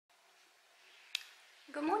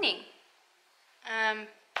Good morning.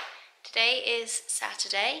 Today is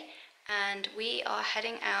Saturday and we are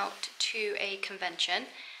heading out to a convention.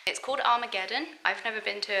 It's called Armageddon. I've never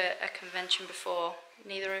been to a convention before,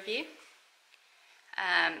 neither of you.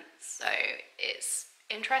 So it's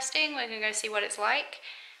interesting. We're gonna go see what it's like.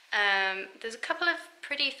 There's a couple of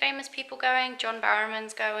pretty famous people going. John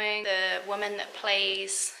Barrowman's going. The woman that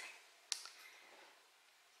plays,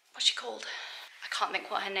 what's she called? I can't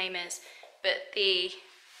think what her name is, but the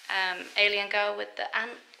alien girl with the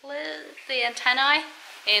antlers, the antennae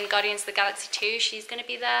in Guardians of the Galaxy 2, she's going to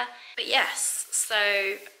be there. But yes,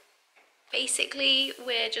 so basically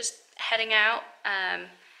we're just heading out. We're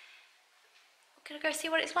going to go see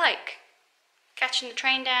what it's like. Catching the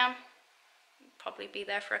train down, probably be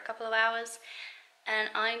there for a couple of hours, and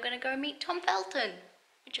I'm going to go meet Tom Felton,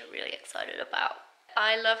 which I'm really excited about.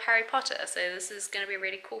 I love Harry Potter, so this is going to be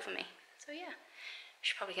really cool for me. So yeah, we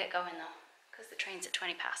should probably get going though, because the train's at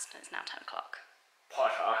 20 past and it's now 10 o'clock.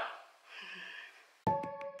 Potter.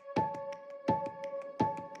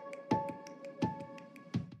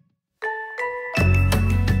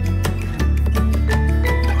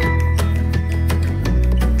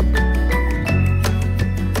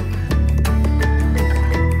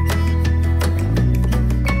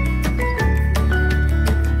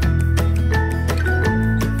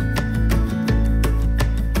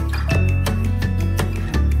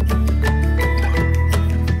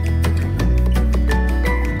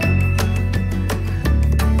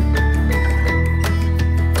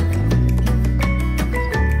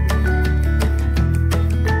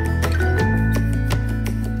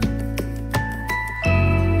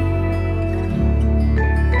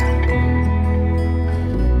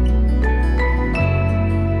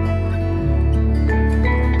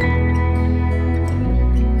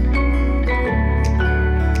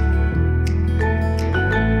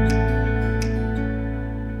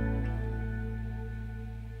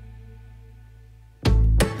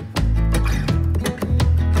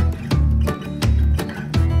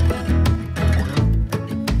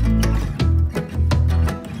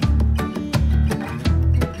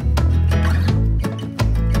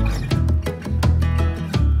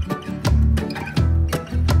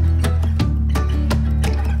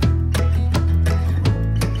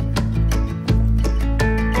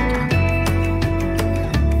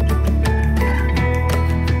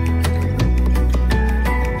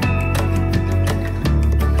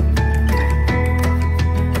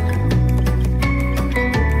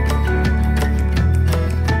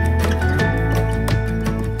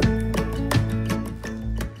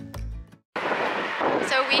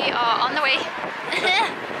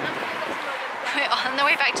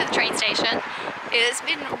 Back to the train station. It's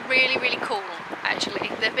been really cool actually.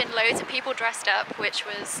 There have been loads of people dressed up, which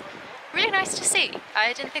was really nice to see.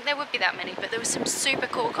 I didn't think there would be that many, but there were some super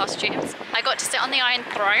cool costumes. I got to sit on the Iron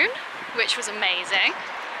Throne, which was amazing,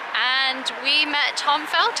 and we met Tom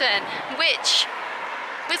Felton, which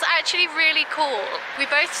was actually really cool. We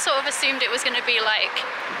both sort of assumed it was going to be like,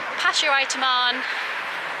 pass your item on,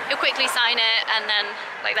 you'll quickly sign it, and then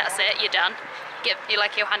like that's it, you're done.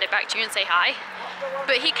 He'll hand it back to you and say hi.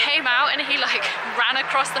 But he came out and he like ran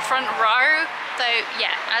across the front row. So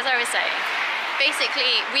yeah, as I was saying,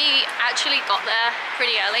 basically we actually got there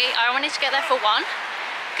pretty early. I wanted to get there for 1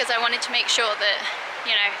 because I wanted to make sure that,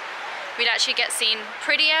 you know, we'd actually get seen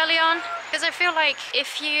pretty early on, because I feel like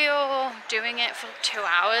if you're doing it for 2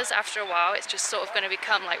 hours, after a while it's just sort of going to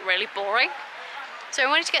become like really boring. So I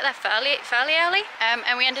wanted to get there fairly early,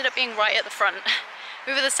 and we ended up being right at the front.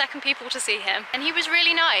 We were the second people to see him, and he was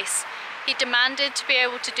really nice. He demanded to be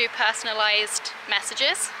able to do personalized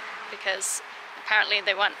messages because apparently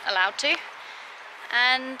they weren't allowed to.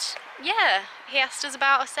 And yeah, he asked us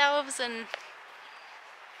about ourselves and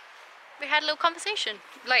we had a little conversation.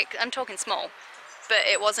 Like, I'm talking small, but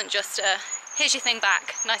it wasn't just a, here's your thing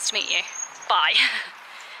back, nice to meet you, bye.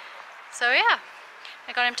 So yeah,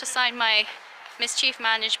 I got him to sign my Mischief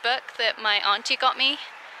Managed book that my auntie got me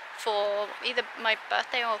for either my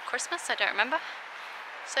birthday or Christmas, I don't remember.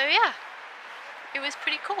 So yeah, it was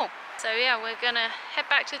pretty cool. So yeah, we're gonna head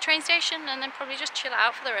back to the train station and then probably just chill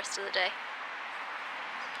out for the rest of the day.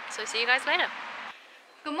 So see you guys later.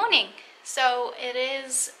 Good morning. So it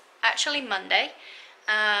is actually Monday.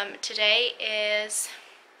 Today is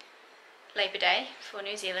Labor Day for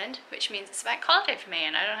New Zealand, which means it's a bank holiday for me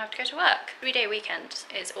and I don't have to go to work. 3-day weekend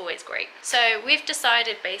is always great. So we've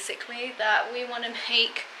decided basically that we want to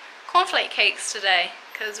make cornflake cakes today,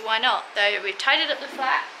 because why not? So we've tidied up the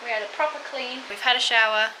flat, we had a proper clean, we've had a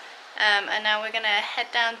shower, and now we're gonna head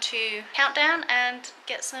down to Countdown and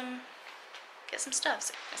get some stuff.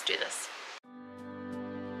 So let's do this.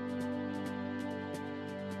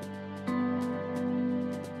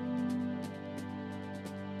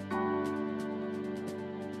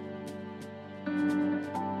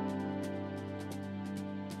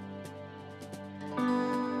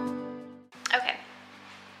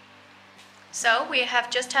 So we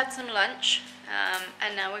have just had some lunch,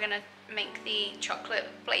 and now we're gonna make the chocolate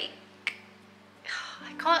flake.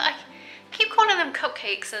 I keep calling them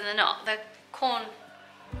cupcakes and they're not. They're corn.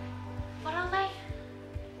 What are they?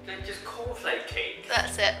 They're just cornflake cakes.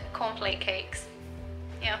 That's it, cornflake cakes.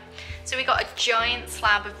 Yeah. So we got a giant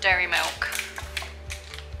slab of dairy milk.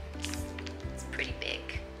 It's pretty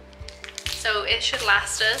big. So it should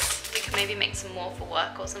last us. We can maybe make some more for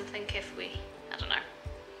work or something if we, I don't know.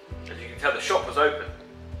 As you can tell, the shop was open.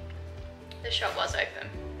 The shop was open.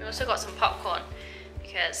 We also got some popcorn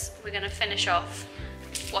because we're gonna finish off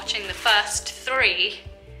watching the first 3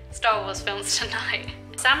 Star Wars films tonight.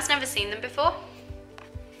 Sam's never seen them before.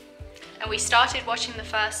 And we started watching the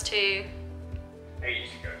first 2 ages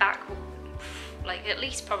ago. Back, like at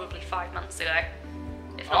least probably 5 months ago,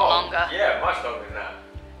 if not longer. Yeah, much longer than that.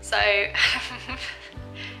 So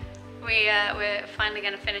we're finally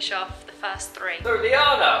going to finish off the first 3. So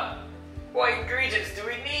Liana, what ingredients do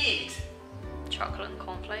we need? Chocolate and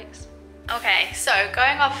cornflakes. Okay, so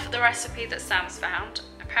going off the recipe that Sam's found,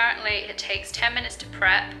 apparently it takes 10 minutes to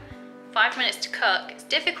prep, 5 minutes to cook. Its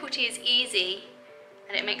difficulty is easy,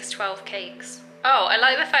 and it makes 12 cakes. Oh, I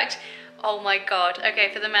like the fact. Oh my god. Okay,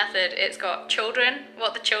 for the method, it's got children,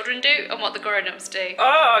 what the children do, and what the grown-ups do.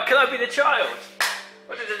 Ah, can I be the child?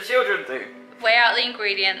 What do the children do? Weigh out the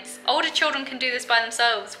ingredients. Older children can do this by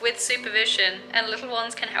themselves with supervision, and little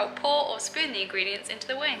ones can help pour or spoon the ingredients into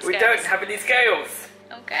the weighing scales. We don't have any scales.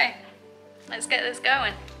 Okay, let's get this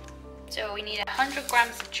going. So we need 100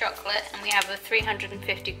 grams of chocolate, and we have a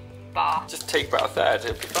 350 bar. Just take about a third,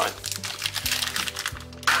 it'll be fine.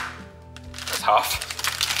 That's half.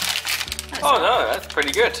 Oh no, that's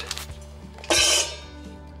pretty good.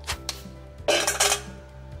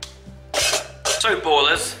 So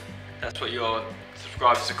ballers, that's what your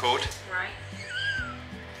subscribers are called. Right.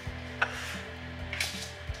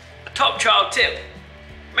 A top child tip,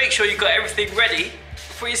 make sure you've got everything ready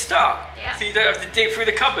before you start. Yeah. So you don't have to dig through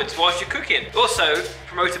the cupboards whilst you're cooking. Also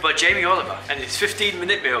promoted by Jamie Oliver and his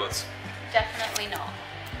 15-minute meals. Definitely not.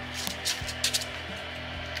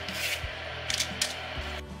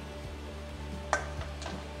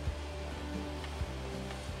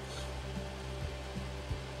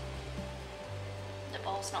 The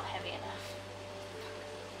bowl's not heavy enough.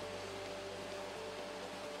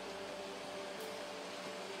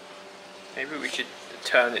 Maybe we should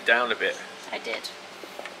turn it down a bit. I did.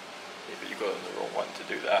 Yeah, but you got on the wrong one to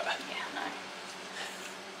do that. Yeah, no.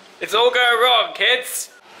 It's all going wrong, kids!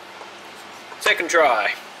 Second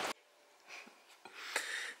try.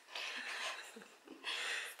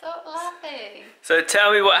 Stop laughing. So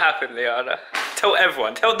tell me what happened, Liana. Tell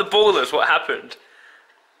everyone, tell the ballers what happened.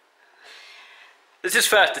 This is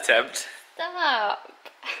first attempt. Stop.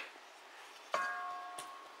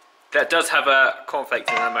 That does have a cornflake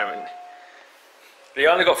in that moment.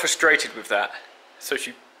 Liana got frustrated with that, so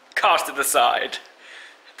she cast it aside.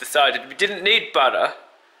 Decided we didn't need butter.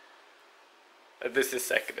 And this is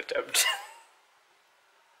second attempt.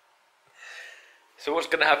 So what's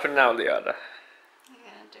going to happen now, Liana? I'm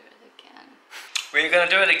going to do it again. We're going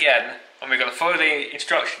to do it again, and we're going to follow the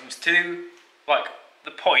instructions to, like,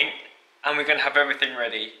 the point, and we're going to have everything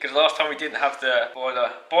ready. Because last time we didn't have the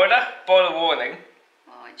boiler boiling.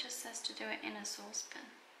 Well, it just says to do it in a saucepan.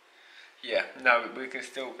 Yeah, no, we're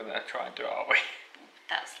still going to try and do it, aren't we?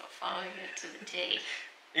 That's not following it to the T.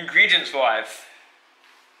 Ingredients wise,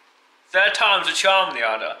 3rd time's a charm,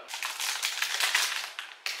 Liana.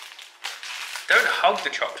 Don't hug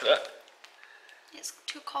the chocolate. It's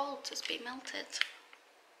too cold to be melted.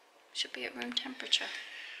 Should be at room temperature.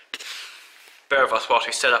 Bear with us whilst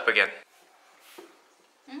we set up again.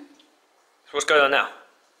 Hmm? So what's going on now?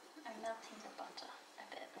 I'm melting the butter a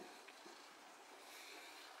bit.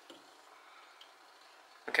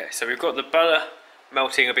 Okay, so we've got the butter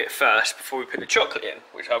melting a bit first before we put the chocolate in,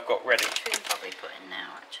 which I've got ready. Which we can probably put in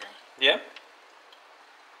now, actually. Yeah?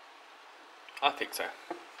 I think so.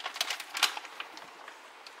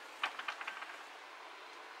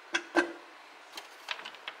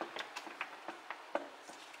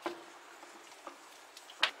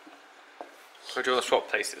 Or do you want to swap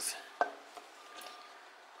places?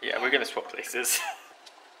 Yeah, we're going to swap places.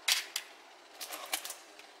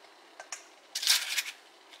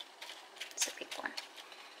 It's a big one.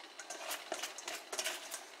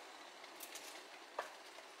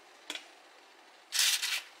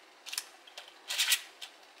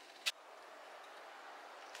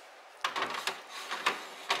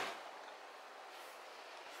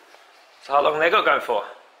 So how long have they got going for?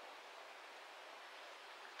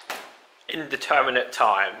 Indeterminate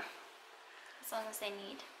time. As long as they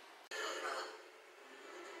need.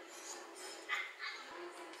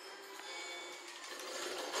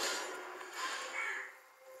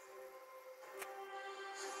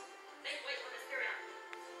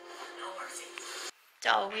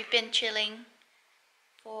 So we've been chilling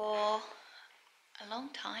for a long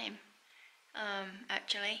time,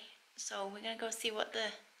 actually. So we're gonna go see what the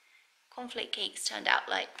cornflake cakes turned out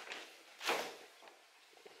like.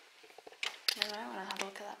 And I want to have a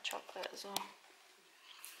look at that chocolate as well.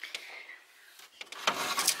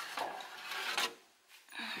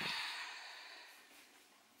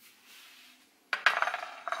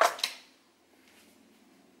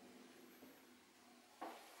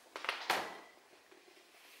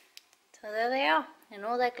 So there they are, in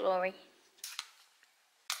all their glory.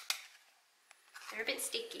 They're a bit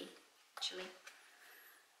sticky, actually.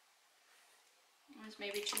 There's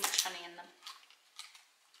maybe too much honey in them.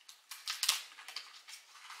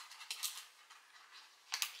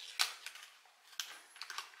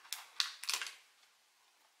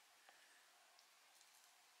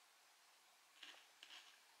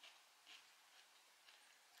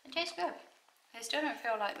 It tastes good. They still don't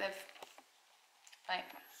feel like they've, like,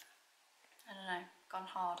 I don't know, gone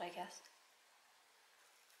hard, I guess.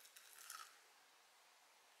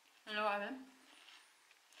 You know what I mean?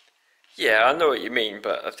 Yeah, I know what you mean,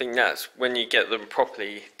 but I think that's when you get them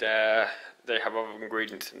properly, they have other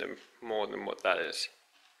ingredients in them more than what that is.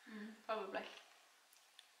 Probably.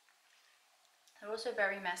 They're also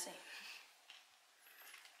very messy.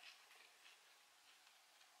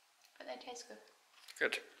 But they taste good.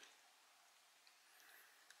 Good.